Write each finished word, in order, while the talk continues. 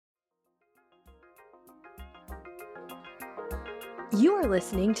You are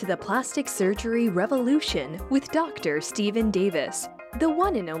listening to the Plastic Surgery Revolution with Dr. Stephen Davis, the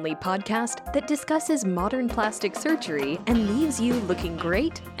one and only podcast that discusses modern plastic surgery and leaves you looking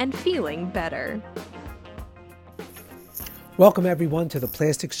great and feeling better. Welcome, everyone, to the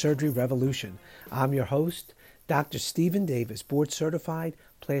Plastic Surgery Revolution. I'm your host, Dr. Stephen Davis, board-certified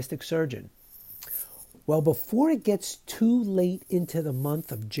plastic surgeon. Well, before it gets too late into the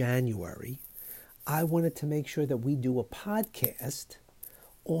month of January, I wanted to make sure that we do a podcast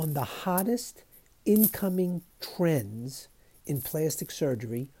on the hottest incoming trends in plastic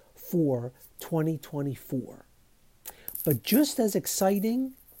surgery for 2024. But just as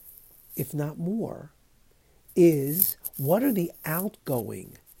exciting, if not more, is what are the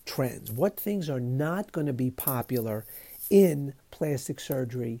outgoing trends? What things are not going to be popular in plastic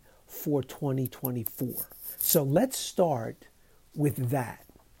surgery for 2024? So let's start with that.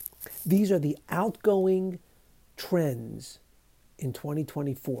 These are the outgoing trends in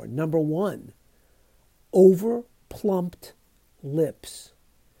 2024. Number one, over-plumped lips.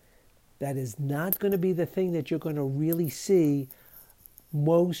 That is not going to be the thing that you're going to really see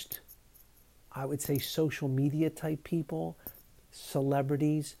most, I would say, social media type people,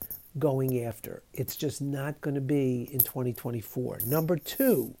 celebrities going after. It's just not going to be in 2024. Number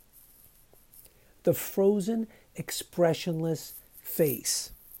two, the frozen, expressionless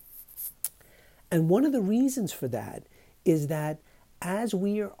face. And one of the reasons for that is that as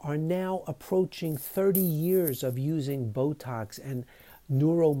we are now approaching 30 years of using Botox and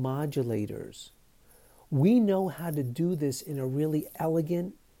neuromodulators, we know how to do this in a really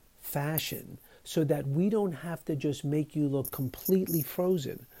elegant fashion so that we don't have to just make you look completely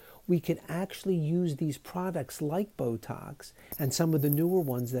frozen. We can actually use these products like Botox and some of the newer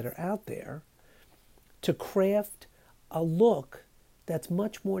ones that are out there to craft a look that's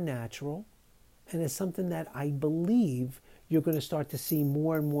much more natural, and is something that I believe you're going to start to see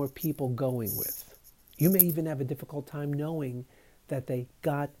more and more people going with. You may even have a difficult time knowing that they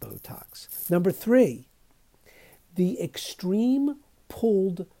got Botox. Number three, the extreme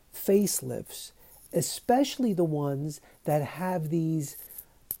pulled facelifts, especially the ones that have these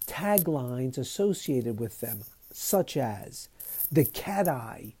taglines associated with them, such as the cat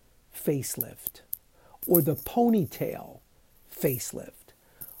eye facelift or the ponytail facelift.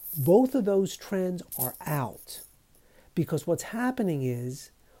 Both of those trends are out because what's happening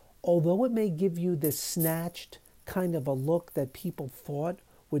is, although it may give you this snatched kind of a look that people thought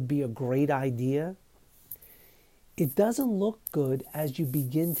would be a great idea, it doesn't look good as you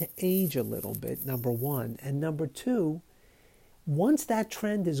begin to age a little bit, number one. And number two, once that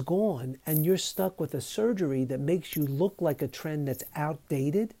trend is gone and you're stuck with a surgery that makes you look like a trend that's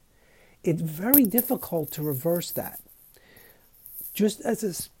outdated, it's very difficult to reverse that. Just as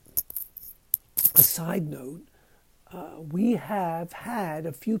a side note, we have had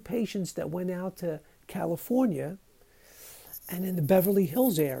a few patients that went out to California and in the Beverly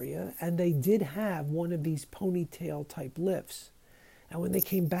Hills area, and they did have one of these ponytail type lifts. And when they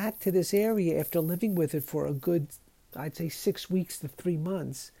came back to this area after living with it for a good, I'd say 6 weeks to 3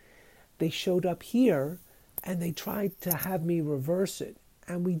 months, they showed up here and they tried to have me reverse it.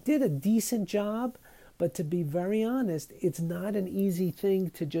 And we did a decent job, but to be very honest, it's not an easy thing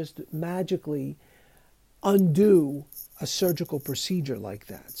to just magically undo a surgical procedure like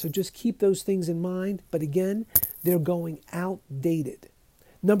that. So just keep those things in mind. But again, they're going outdated.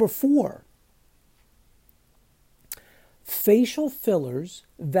 Number four, facial fillers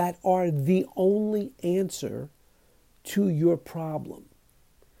that are the only answer to your problem.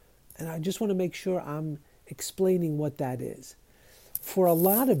 And I just want to make sure I'm explaining what that is. For a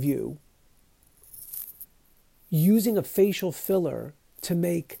lot of you, using a facial filler to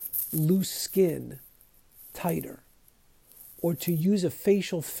make loose skin tighter, or to use a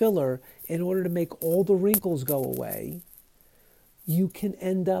facial filler in order to make all the wrinkles go away, you can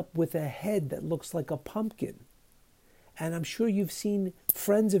end up with a head that looks like a pumpkin. And I'm sure you've seen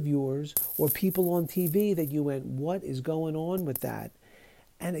friends of yours or people on TV that you went, what is going on with that?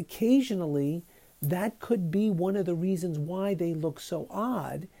 And occasionally, that could be one of the reasons why they look so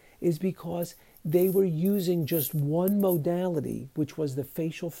odd, is because they were using just one modality, which was the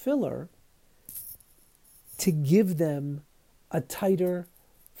facial filler, to give them a tighter,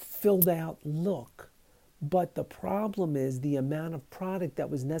 filled out look. But the problem is the amount of product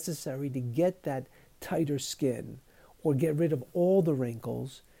that was necessary to get that tighter skin or get rid of all the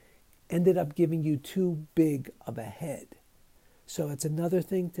wrinkles ended up giving you too big of a head. So it's another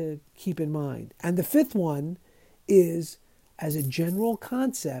thing to keep in mind. And the fifth one is, as a general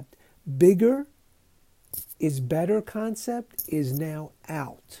concept, bigger is better concept is now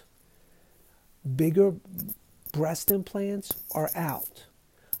out. Bigger breast implants are out.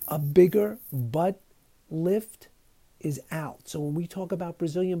 A bigger butt lift is out. So when we talk about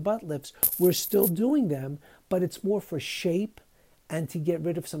Brazilian butt lifts, we're still doing them, but it's more for shape and to get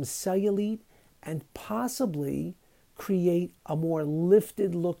rid of some cellulite and possibly create a more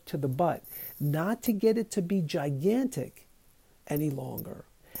lifted look to the butt, not to get it to be gigantic any longer.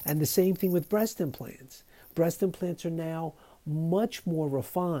 And the same thing with breast implants. Breast implants are now much more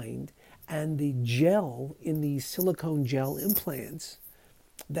refined, and the gel in these silicone gel implants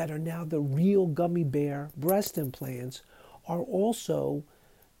that are now the real gummy bear breast implants are also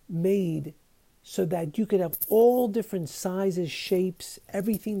made so that you could have all different sizes, shapes,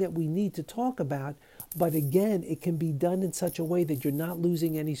 everything that we need to talk about. But again, it can be done in such a way that you're not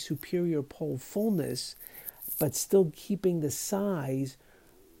losing any superior pole fullness, but still keeping the size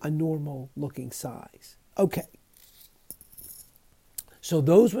a normal looking size. Okay. So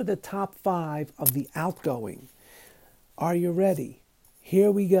those were the top 5 of the Outgoing. Are you ready?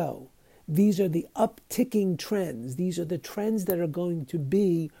 Here we go. These are the upticking trends. These are the trends that are going to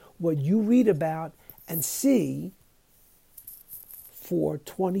be what you read about and see for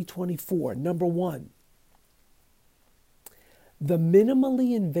 2024. Number 1, the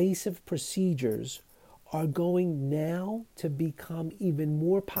minimally invasive procedures are going now to become even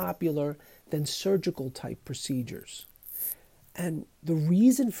more popular than surgical type procedures. And the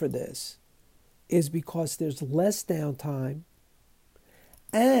reason for this is because there's less downtime,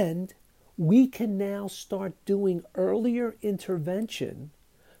 and we can now start doing earlier intervention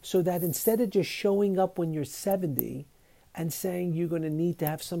so that instead of just showing up when you're 70 and saying you're going to need to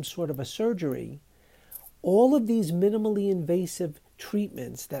have some sort of a surgery, all of these minimally invasive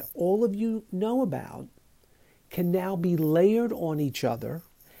treatments that all of you know about can now be layered on each other,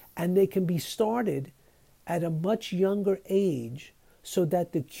 and they can be started at a much younger age so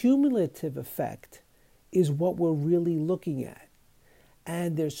that the cumulative effect is what we're really looking at.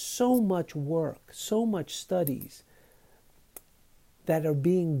 And there's so much work, so much studies that are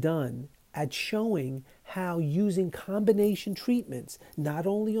being done at showing how using combination treatments, not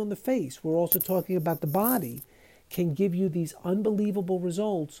only on the face, we're also talking about the body, can give you these unbelievable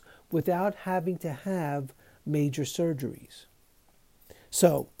results without having to have major surgeries.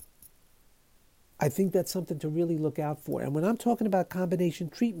 So I think that's something to really look out for. And when I'm talking about combination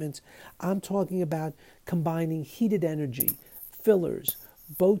treatments, I'm talking about combining heated energy, fillers,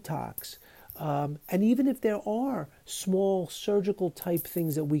 Botox, and even if there are small surgical type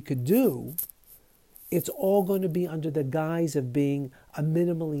things that we could do, it's all going to be under the guise of being a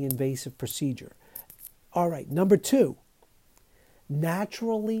minimally invasive procedure. All right, number 2,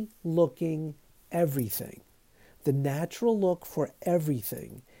 naturally looking everything. The natural look for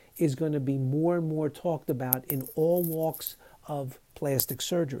everything is going to be more and more talked about in all walks of plastic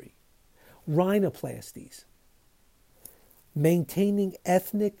surgery. Rhinoplasties, maintaining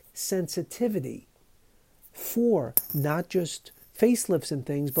ethnic sensitivity for not just facelifts and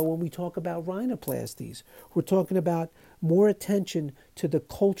things, but when we talk about rhinoplasties, we're talking about more attention to the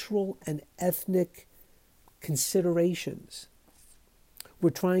cultural and ethnic considerations. We're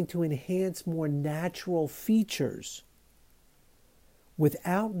trying to enhance more natural features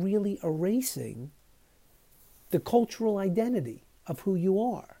without really erasing the cultural identity of who you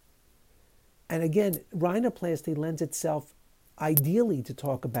are. And again, rhinoplasty lends itself ideally to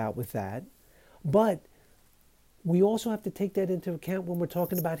talk about with that, but we also have to take that into account when we're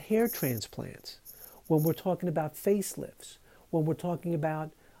talking about hair transplants, when we're talking about facelifts, when we're talking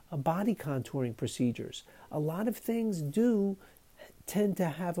about body contouring procedures. A lot of things do tend to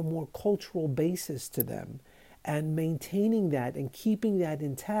have a more cultural basis to them, and maintaining that and keeping that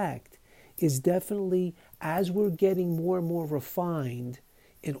intact is definitely, as we're getting more and more refined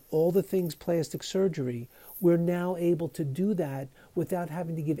in all the things plastic surgery, we're now able to do that without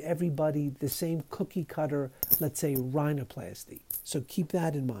having to give everybody the same cookie cutter, let's say, rhinoplasty. So keep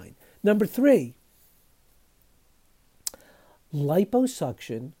that in mind. Number 3,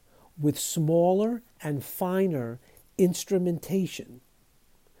 liposuction with smaller and finer instrumentation.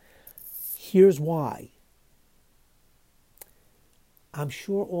 Here's why. I'm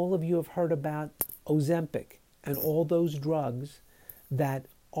sure all of you have heard about Ozempic and all those drugs that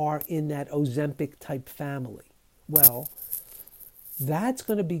are in that Ozempic type family. Well, that's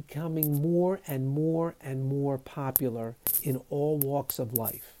going to be becoming more and more and more popular in all walks of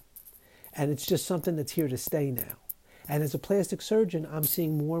life. And it's just something that's here to stay now. And as a plastic surgeon, I'm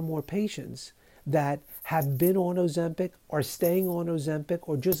seeing more and more patients that have been on Ozempic, are staying on Ozempic,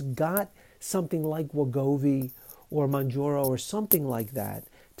 or just got something like Wegovy or Mounjaro or something like that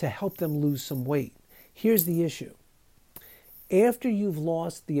to help them lose some weight. Here's the issue. After you've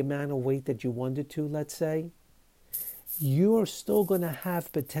lost the amount of weight that you wanted to, let's say, you're still going to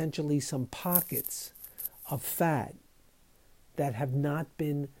have potentially some pockets of fat that have not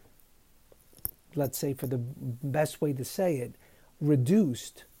been, let's say for the best way to say it,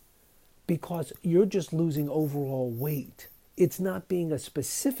 reduced, because you're just losing overall weight. It's not being a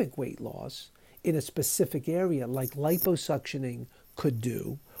specific weight loss in a specific area like liposuctioning could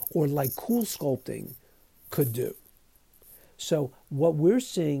do or like cool sculpting could do. So what we're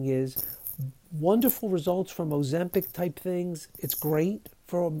seeing is wonderful results from Ozempic type things. It's great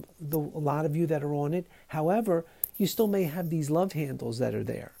for a lot of you that are on it. However, you still may have these love handles that are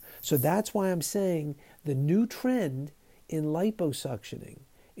there. So that's why I'm saying the new trend in liposuctioning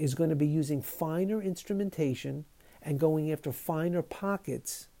is going to be using finer instrumentation and going after finer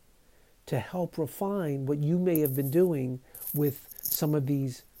pockets to help refine what you may have been doing with some of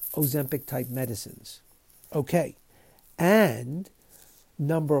these Ozempic type medicines. Okay. And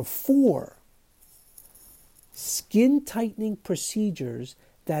number 4, skin tightening procedures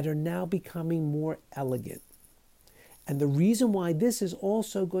that are now becoming more elegant. And the reason why this is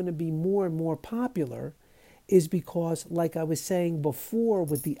also going to be more and more popular is because, like I was saying before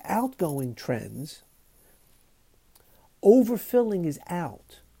with the outgoing trends, overfilling is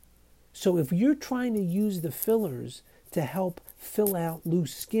out. So if you're trying to use the fillers to help fill out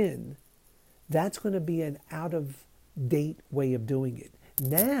loose skin, that's going to be an out-of-date way of doing it.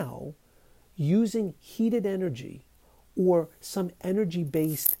 Now, using heated energy or some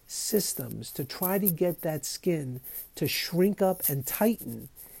energy-based systems to try to get that skin to shrink up and tighten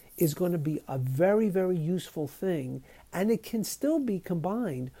is going to be a very, very useful thing. And it can still be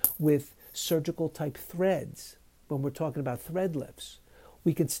combined with surgical type threads when we're talking about thread lifts.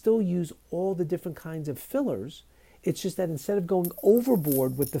 We can still use all the different kinds of fillers. It's just that instead of going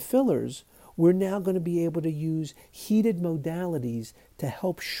overboard with the fillers, we're now going to be able to use heated modalities to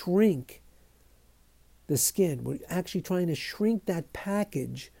help shrink the skin. We're actually trying to shrink that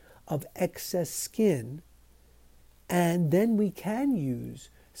package of excess skin, and then we can use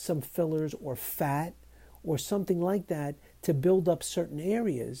some fillers or fat or something like that to build up certain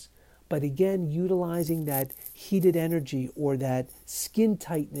areas. But again, utilizing that heated energy or that skin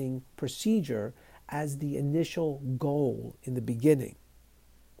tightening procedure as the initial goal in the beginning.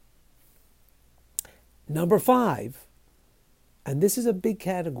 Number 5, and this is a big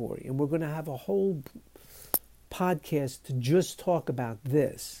category, and we're going to have a whole podcast to just talk about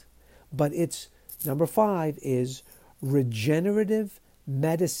this, but it's number 5 is regenerative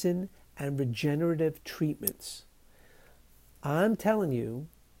medicine and regenerative treatments. I'm telling you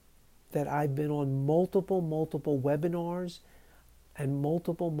that I've been on multiple webinars and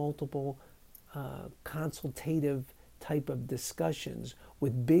multiple consultative type of discussions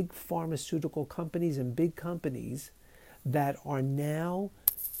with big pharmaceutical companies and big companies that are now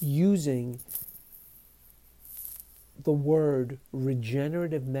using the word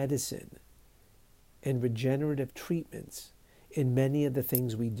regenerative medicine and regenerative treatments in many of the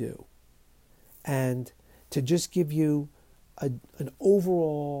things we do. And to just give you an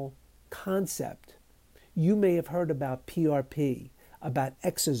overall concept, you may have heard about PRP, about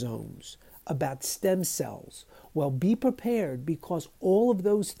exosomes, about stem cells. Well, be prepared, because all of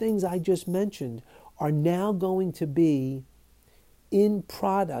those things I just mentioned are now going to be in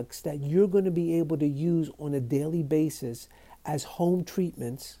products that you're going to be able to use on a daily basis as home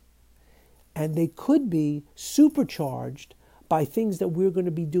treatments, and they could be supercharged by things that we're going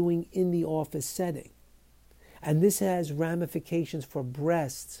to be doing in the office setting. And this has ramifications for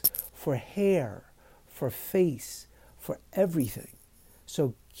breasts, for hair, for face, for everything.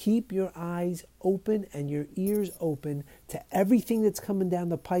 So keep your eyes open and your ears open to everything that's coming down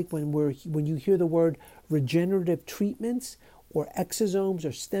the pike when you hear the word regenerative treatments or exosomes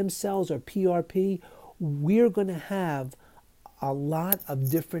or stem cells or PRP. We're going to have a lot of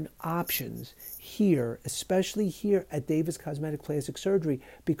different options here, especially here at Davis Cosmetic Plastic Surgery,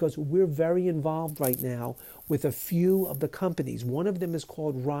 because we're very involved right now with a few of the companies. One of them is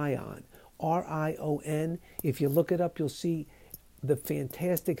called Rion, R-I-O-N. If you look it up, you'll see the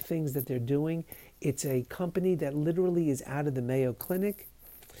fantastic things that they're doing. It's a company that literally is out of the Mayo Clinic,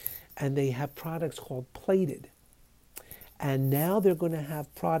 and they have products called Plated. And now they're going to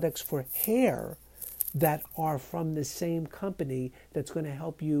have products for hair that are from the same company that's going to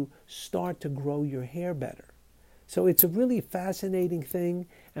help you start to grow your hair better. So it's a really fascinating thing.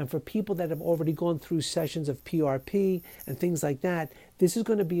 And for people that have already gone through sessions of PRP and things like that, this is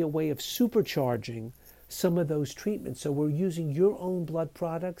going to be a way of supercharging some of those treatments. So we're using your own blood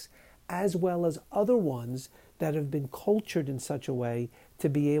products as well as other ones that have been cultured in such a way to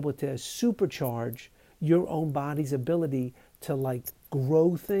be able to supercharge your own body's ability to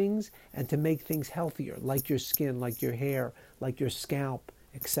grow things and to make things healthier, like your skin, like your hair, like your scalp,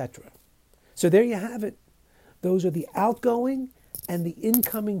 etc. So there you have it. Those are the outgoing and the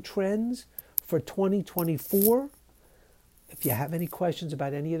incoming trends for 2024. If you have any questions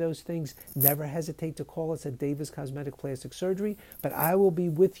about any of those things, never hesitate to call us at Davis Cosmetic Plastic Surgery. But I will be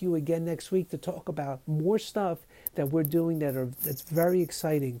with you again next week to talk about more stuff that we're doing that's very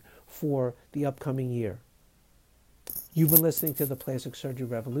exciting for the upcoming year. You've been listening to the Plastic Surgery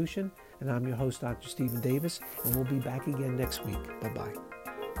Revolution, and I'm your host, Dr. Stephen Davis, and we'll be back again next week. Bye-bye.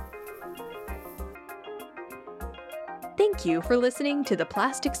 Thank you for listening to the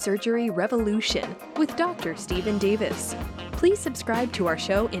Plastic Surgery Revolution with Dr. Stephen Davis. Please subscribe to our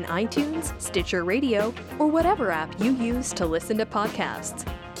show in iTunes, Stitcher Radio, or whatever app you use to listen to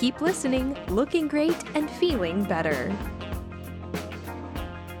podcasts. Keep listening, looking great, and feeling better.